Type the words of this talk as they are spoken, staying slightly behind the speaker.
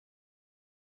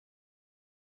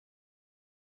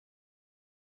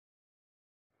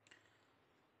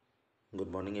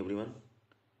Good morning, everyone.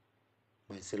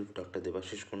 Myself,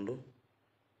 Dr.Debasis.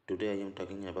 Today, I am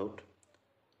talking about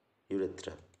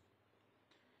urethra.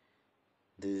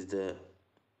 This is the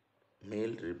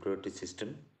male reproductive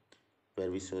system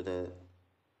where we saw the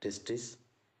testis,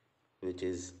 which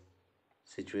is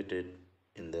situated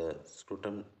in the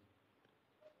scrotum.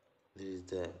 This is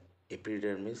the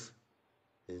epidermis.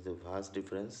 This is the vast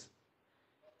difference.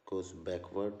 Goes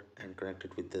backward and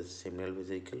connected with the seminal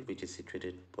vesicle, which is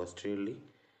situated posteriorly.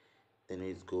 Then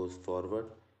it goes forward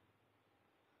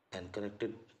and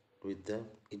connected with the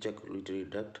ejaculatory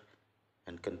duct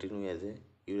and continue as a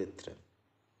urethra.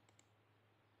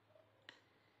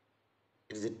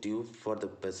 It is a tube for the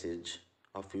passage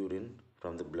of urine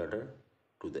from the bladder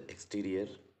to the exterior.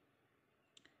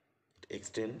 It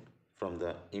extends from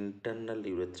the internal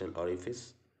urethral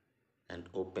orifice and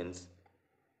opens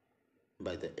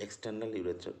by the external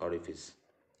urethral orifice.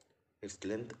 Its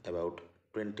length about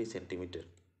 20 centimeter.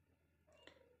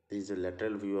 This is a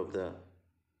lateral view of the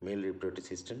male reproductive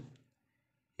system.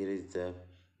 Here is the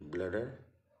bladder.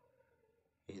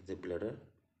 Here is the bladder.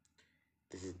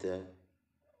 This is the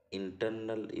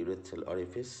internal urethral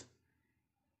orifice.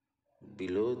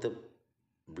 Below the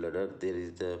bladder there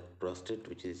is the prostate,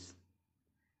 which is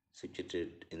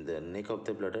situated in the neck of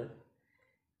the bladder.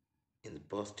 In the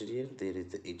posterior there is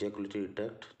the ejaculatory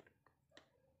duct,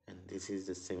 and this is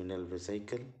the seminal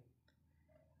vesicle.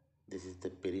 This is the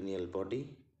perineal body.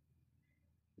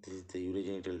 This is the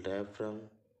urogenital diaphragm,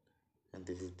 and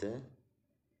this is the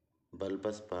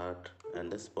bulbous part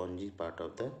and the spongy part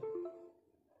of the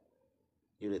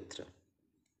urethra.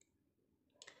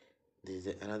 This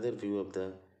is another view of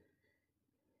the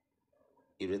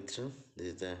urethra. This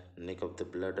is the neck of the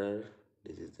bladder.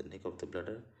 This is the neck of the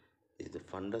bladder. This is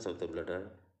the fundus of the bladder.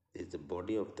 This is the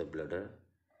body of the bladder.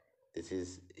 This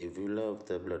is uvula of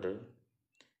the bladder.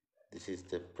 This is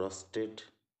the prostate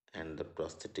and the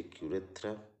prostatic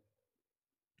urethra.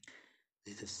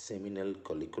 This is the seminal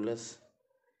colliculus.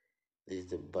 This is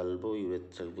the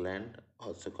bulbourethral gland,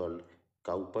 also called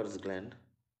Cowper's gland.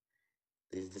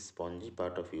 This is the spongy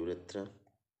part of urethra.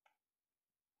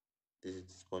 This is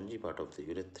the spongy part of the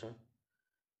urethra.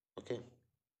 Okay.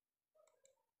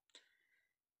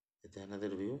 It's another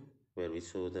view where we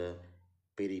show the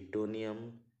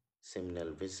peritoneum,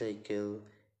 seminal vesicle,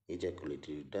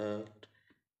 ejaculatory duct.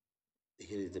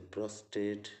 Here is the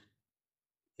prostate.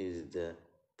 Here is the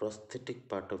prostatic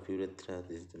part of urethra.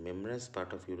 This is the membranous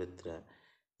part of urethra.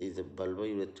 This is the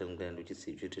bulbourethral gland, which is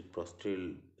situated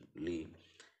posteriorly,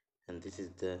 and this is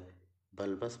the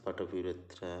bulbous part of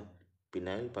urethra,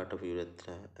 penile part of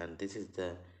urethra, and this is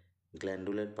the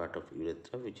glandular part of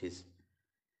urethra, which is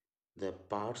the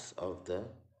parts of the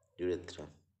urethra.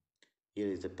 Here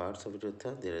is the parts of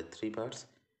urethra. There are three parts: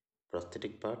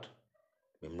 prostatic part,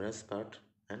 membranous part,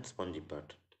 and spongy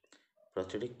part.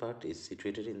 Prostatic part is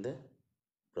situated in the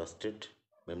prostate.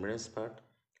 Membranous part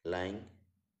lying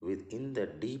within the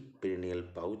deep perineal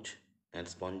pouch, and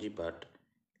spongy part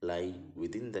lie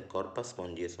within the corpus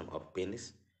spongiosum of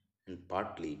penis and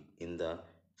partly in the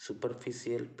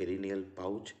superficial perineal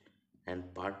pouch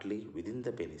and partly within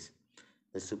the penis.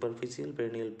 The superficial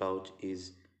perineal pouch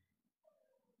is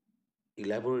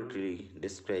elaborately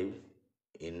described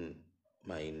in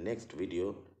my next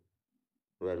video,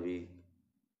 where we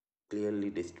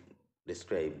clearly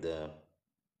describe the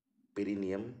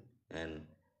perineum and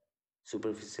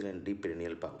superficial and deep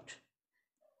perineal pouch.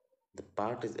 The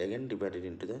part is again divided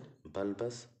into the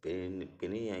bulbous,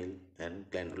 perineal, and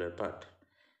glandular part.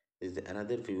 This is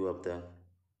another view of the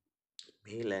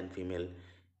male and female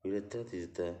urethra. This is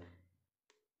the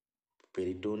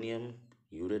peritoneum,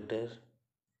 ureter,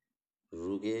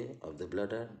 rugae of the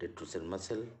bladder, detrusor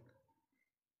muscle,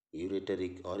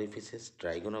 ureteric orifices,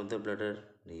 trigon of the bladder.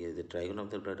 Here is the trigon of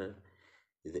the bladder.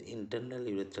 This is the internal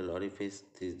urethral orifice.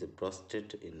 This is the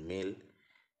prostate in male.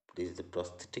 This is the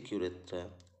prostatic urethra,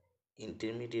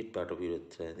 intermediate part of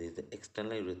urethra. This is the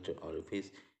external urethral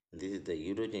orifice. This is the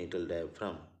urogenital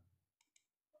diaphragm.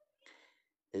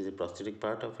 This is the prostatic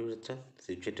part of urethra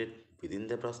situated within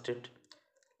the prostate.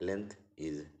 Length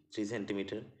is 3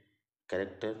 cm.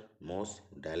 Character most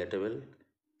dilatable.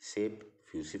 Shape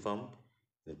fusiform.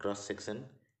 In cross section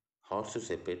horseshoe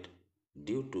shaped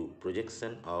due to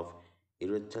projection of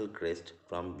urethral crest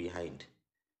from behind.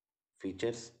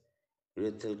 Features: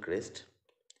 urethral crest.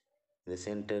 In the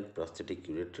center, prostatic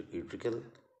utricle.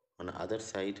 On the other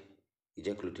side,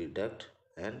 ejaculatory duct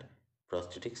and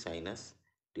prostatic sinus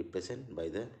represented by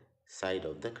the side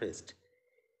of the crest.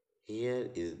 Here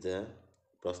is the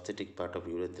prostatic part of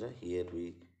urethra. Here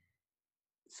we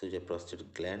show the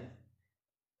prostatic gland,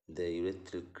 the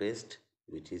urethral crest,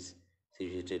 which is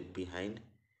situated behind.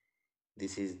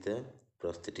 This is the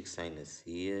prostatic sinus.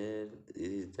 Here, this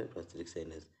is the prostatic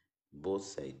sinus. Both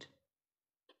sides.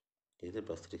 Here is the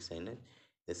prostatic sinus.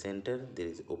 The center, there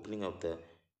is opening of the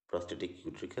prostatic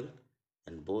utricle,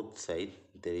 and both sides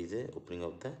there is a opening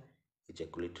of the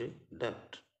ejaculatory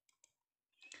duct.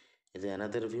 Is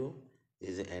another view.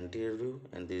 This is the anterior view,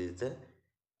 and this is the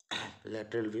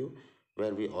lateral view,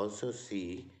 where we also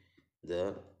see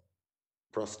the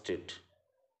prostate.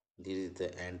 This is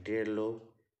the anterior lobe,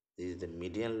 this is the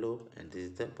median lobe, and this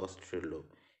is the posterior lobe.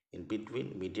 In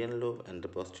between median lobe and the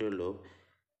posterior lobe,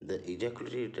 the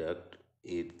ejaculatory duct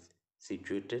is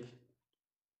situated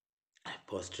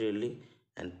posteriorly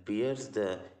and pierce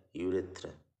the urethra.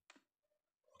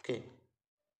 Okay,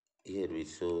 here we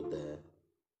show the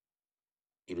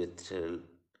urethral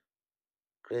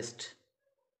crest,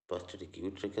 prostatic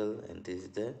utricle, and this is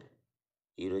the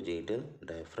urogenital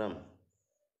diaphragm.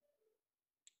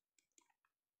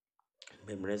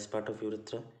 Membranous part of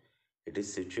urethra. It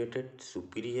is situated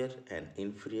superior and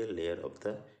inferior layer of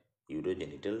the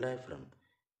urogenital diaphragm,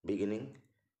 beginning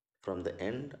from the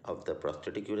end of the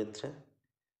prostatic urethra.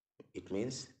 It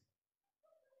means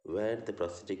where the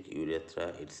prostatic urethra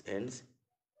its ends,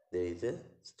 there is a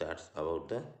starts about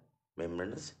the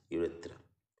membranous urethra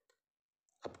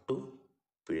up to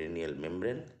perineal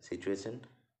membrane situation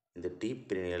in the deep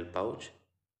perineal pouch,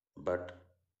 but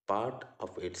part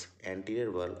of its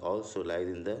anterior wall also lies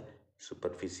in the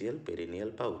superficial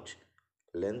perineal pouch.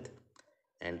 Length: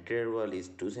 anterior wall is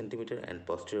 2 cm and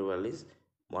posterior wall is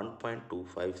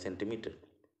 1.25 cm.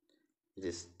 It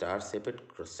is star-shaped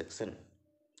cross section.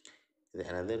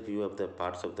 Another view of the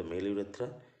parts of the male urethra.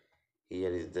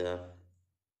 Here is the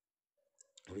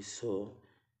we saw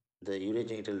the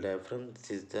urogenital diaphragm.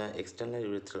 This is the external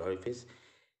urethral orifice.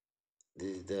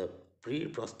 This is the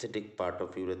pre-prostatic part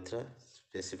of urethra.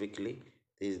 Specifically,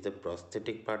 this is the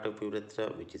prostatic part of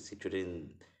urethra, which is situated in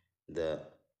the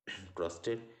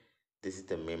prostate. This is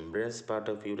the membranous part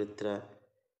of urethra.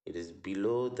 It is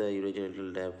below the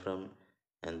urogenital diaphragm,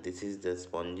 and this is the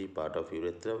spongy part of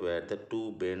urethra where the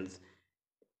two bends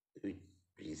which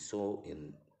we saw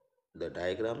in the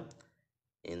diagram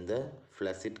in the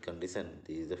flaccid condition.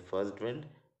 This is the first bend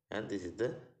and this is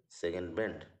the second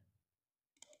bend.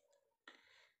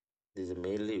 This is a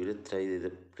male urethra. This is the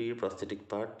pre-prostatic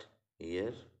part.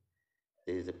 Here,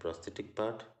 this is the prostatic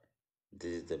part.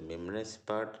 This is the membranous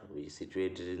part, which is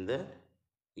situated in the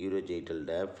urogenital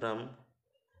diaphragm.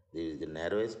 This is the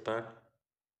narrowest part,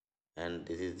 and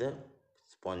this is the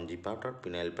spongy part or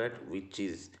penile part, which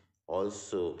is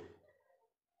also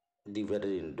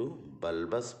divided into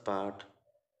bulbous part,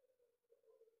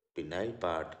 penile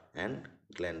part, and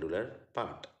glandular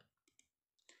part.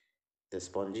 The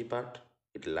spongy part,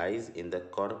 it lies in the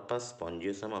corpus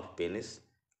spongiosum of penis,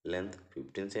 length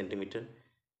 15 cm,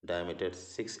 diameter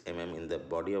 6 mm in the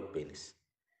body of penis.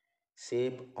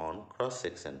 Shape on cross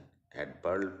section at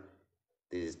bulb,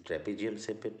 this is trapezium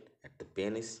shaped. At the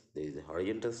penis, there is a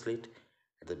horizontal slit.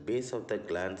 At the base of the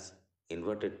glans,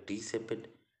 inverted T shaped.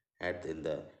 In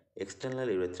the external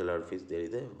urethral orifice, there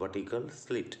is a vertical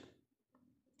slit.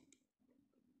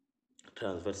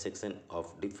 Transverse section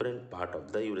of different part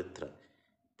of the urethra.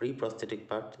 Pre-prostatic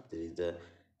part, there is the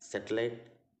satellite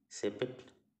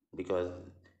shaped because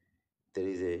there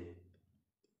is a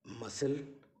muscle,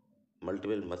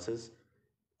 multiple muscles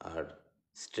are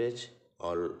stretched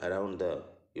all around the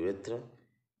urethra.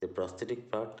 The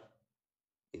prostatic part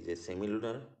is a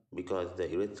semilunar because the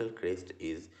urethral crest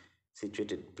is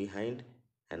situated behind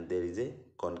and there is a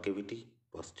concavity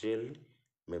posteriorly.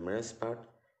 Membranous part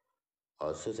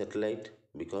also satellite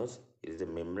because it is the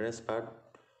membranous part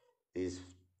is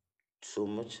so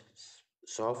much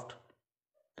soft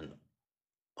and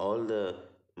all the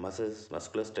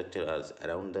muscular structure are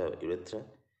around the urethra.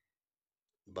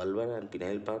 Bulbar and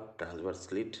penile part transverse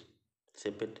slit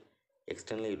shaped.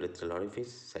 External urethral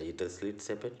orifice sagittal slit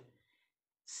shaped.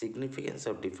 Significance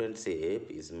of different shape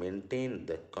is maintain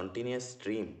the continuous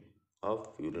stream of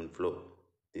urine flow.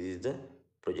 This is the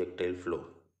projectile flow.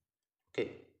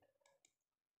 Okay,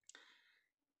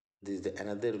 this is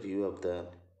another view of the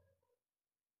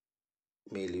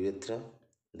male urethra.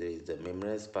 There is the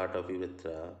membranous part of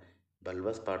urethra,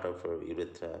 bulbous part of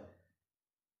urethra,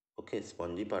 okay,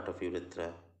 spongy part of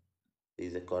urethra. There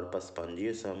is the corpus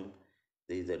spongiosum.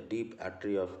 There is the deep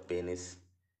artery of penis,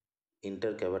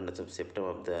 intercavernous septum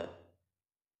of the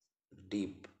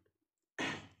deep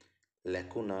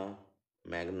lacuna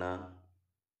magna.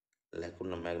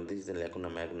 This is the lacuna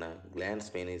magna, glans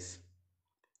penis.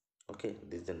 Okay,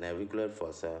 this is the navicular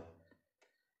fossa.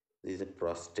 This is the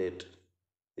prostate.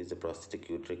 This is the prostatic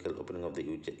utricle, opening of the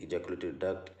ejaculatory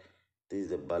duct. This is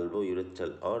the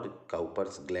bulbourethral or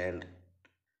Cowper's gland.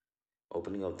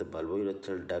 opening of the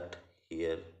bulbourethral duct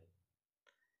here.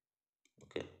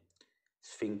 Okay,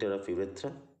 sphincter of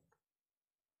urethra.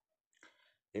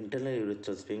 Internal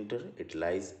urethral sphincter, it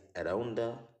lies around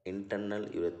the internal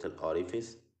urethral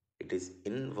orifice. It is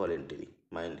involuntary.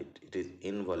 Mind it, it is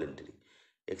involuntary.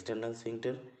 External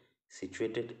sphincter,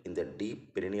 situated in the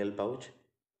deep perineal pouch,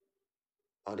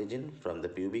 origin from the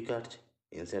pubic arch,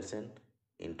 insertion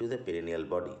into the perineal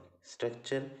body.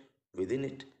 Structure within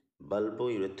it,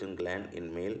 bulbourethral gland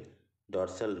in male,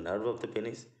 dorsal nerve of the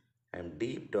penis, and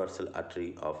deep dorsal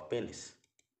artery of penis.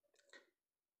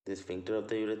 The sphincter of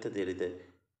the urethra, there is a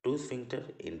two sphincter,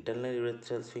 internal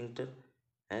urethral sphincter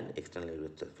and external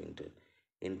urethral sphincter.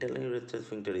 Internal urethral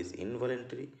sphincter is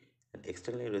involuntary and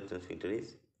external urethral sphincter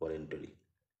is voluntary.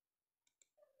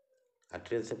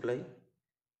 Arterial supply,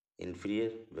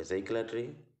 inferior vesical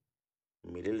artery,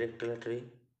 middle rectal artery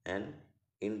and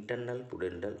internal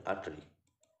pudendal artery.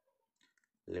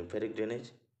 Lymphatic drainage,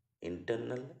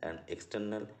 internal and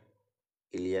external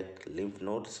iliac lymph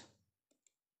nodes.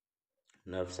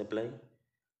 Nerve supply,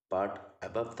 part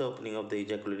above the opening of the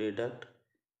ejaculatory duct,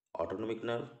 autonomic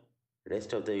nerve,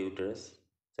 rest of the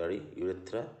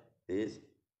urethra is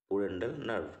pudendal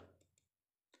nerve.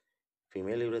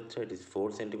 Female urethra, it is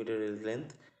 4 centimeter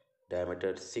length,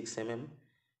 diameter 6 mm,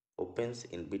 opens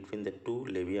in between the two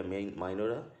labia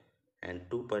minora and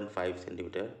 2.5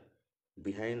 centimeter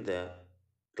behind the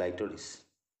clitoris.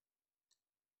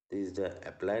 This is the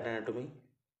applied anatomy.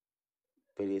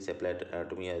 Various applied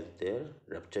anatomy is there: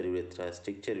 rupture urethra,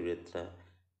 stricture urethra,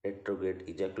 retrograde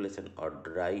ejaculation or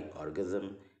dry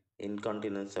orgasm,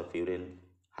 incontinence of urine,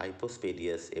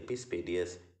 hypospadias,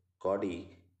 epispadias, caudy,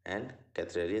 and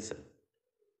catheterization.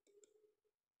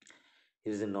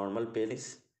 Here is a normal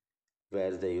penis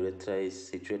where the urethra is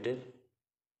situated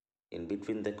in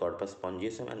between the corpus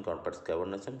spongiosum and corpus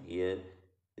cavernosum. Here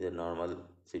is a normal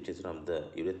situation of the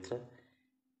urethra.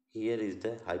 Here is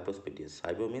the hypospadias.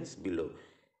 Hypo means below.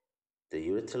 The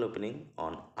urethral opening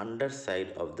on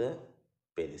underside of the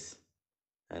penis.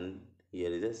 And here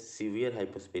is a severe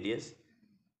hypospadias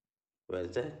where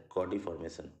is the caudy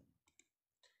formation.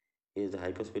 Here is the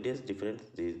hypospadias difference.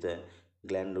 This is the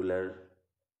glandular,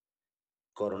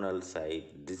 coronal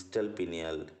side, distal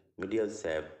pineal, medial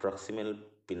shaft, proximal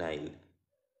penile,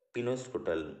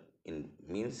 pinoscrotal in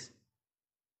means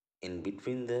in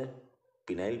between the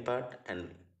penile part and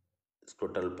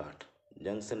scrotal part,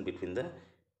 junction between the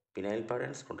penile part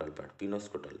and scrotal part,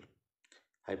 pinoscrotal.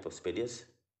 Hypospadias,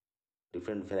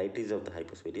 different varieties of the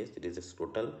hypospadias. It is the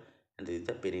scrotal and this is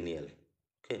the perineal.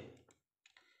 Okay,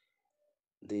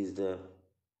 this is the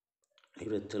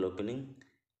urethral opening,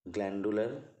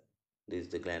 glandular. This is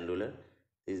the glandular.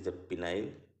 This is the penile.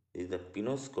 This is the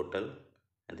pinoscrotal,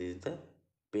 and this is the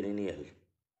perineal.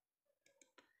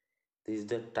 This is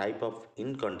the type of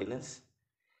incontinence.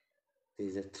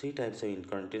 There are three types of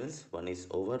incontinence. One is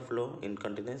overflow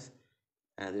incontinence,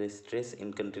 another is stress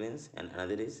incontinence, and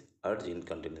another is urge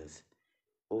incontinence.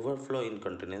 Overflow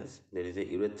incontinence, there is a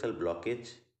urethral blockage.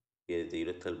 Here is the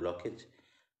urethral blockage.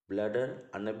 Bladder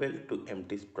unable to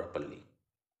empty properly.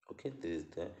 Okay, this is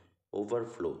the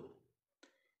overflow.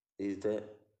 This is the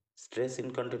stress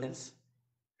incontinence.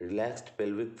 Relaxed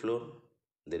pelvic floor.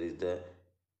 There is the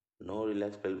no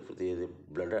relaxed pelvic floor. There is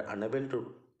a bladder unable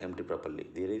to empty properly.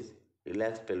 There is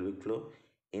relaxed pelvic floor.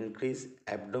 Increase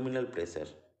abdominal pressure.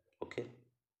 Okay.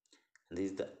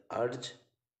 This is the urge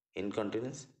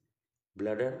incontinence.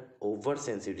 Bladder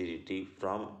oversensitivity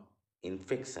from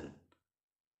infection.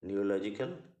 Neurological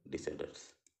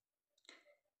disorders.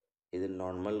 This is a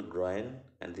normal groin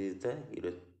and this is the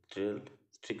urethral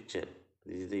stricture.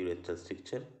 This is the urethral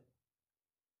stricture.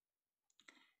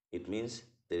 It means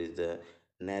there is the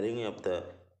narrowing of the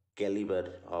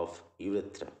caliber of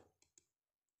urethra.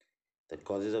 The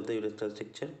causes of the urethral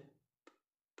stricture: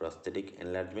 prostatic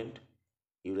enlargement,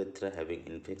 urethra having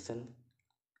infection,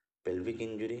 pelvic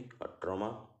injury or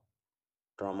trauma,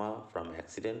 trauma from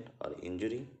accident or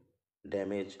injury,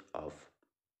 damage of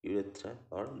urethra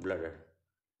or bladder.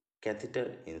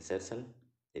 Catheter insertion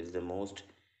is the most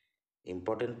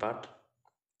important part.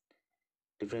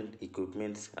 Different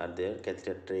equipments are there: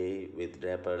 catheter tray with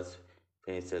wrappers,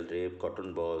 pencil drape,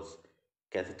 cotton balls.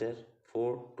 Catheter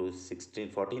 4 to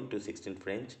 16, 14 to 16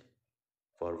 French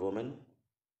for women.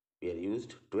 We are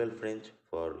used 12 French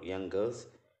for young girls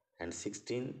and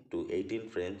 16 to 18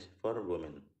 French for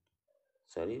women.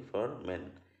 For men.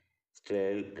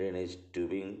 Sterile drainage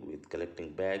tubing with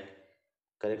collecting bag,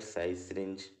 correct size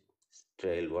syringe,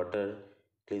 sterile water,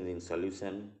 cleansing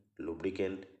solution,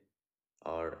 lubricant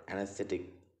or anesthetic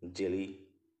jelly,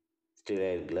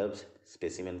 sterile gloves,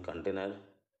 specimen container,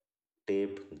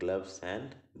 tape, gloves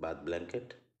and bath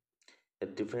blanket. The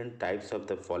different types of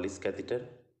the Follis catheter.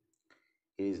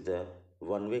 Here is the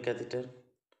one-way catheter.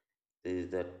 This is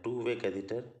the two-way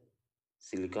catheter,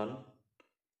 silicon.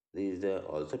 This is the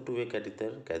also two-way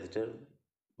catheter,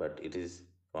 but it is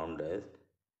formed as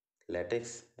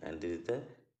latex, and this is the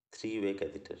three-way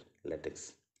catheter,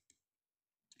 latex.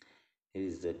 Here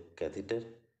is the catheter,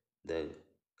 the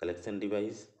collection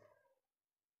device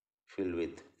filled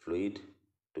with fluid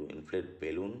to inflate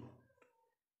balloon.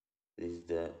 This is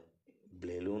the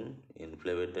balloon,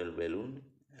 inflatable balloon,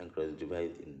 enclosed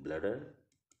device in bladder.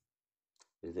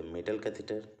 This is the metal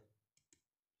catheter.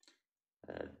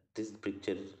 This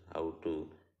picture how to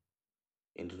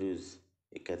introduce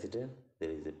a catheter.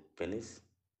 There is a penis.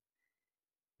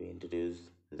 We introduce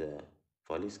the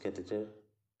Follis catheter.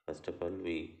 First of all,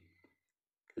 we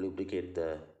lubricate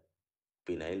the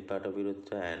penile part of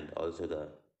urethra and also the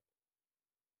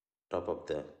top of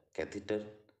the catheter.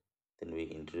 Then we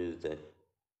introduce the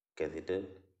catheter.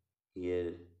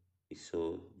 Here we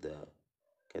show the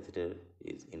catheter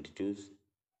is introduced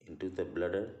into the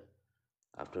bladder.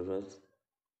 Afterwards,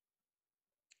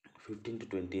 15 to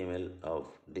 20 ml of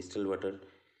distilled water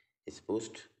is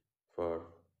pushed for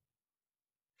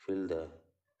fill the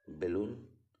balloon,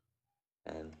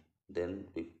 and then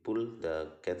we pull the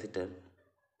catheter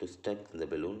to stuck the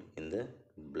balloon in the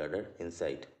bladder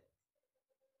inside.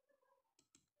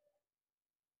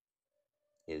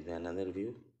 Here is another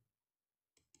view.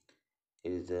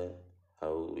 Here is the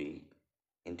how we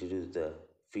introduce the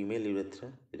female urethra.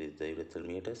 It is the urethral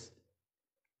meatus.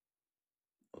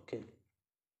 Okay.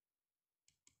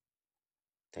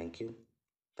 Thank you.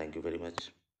 Thank you very much.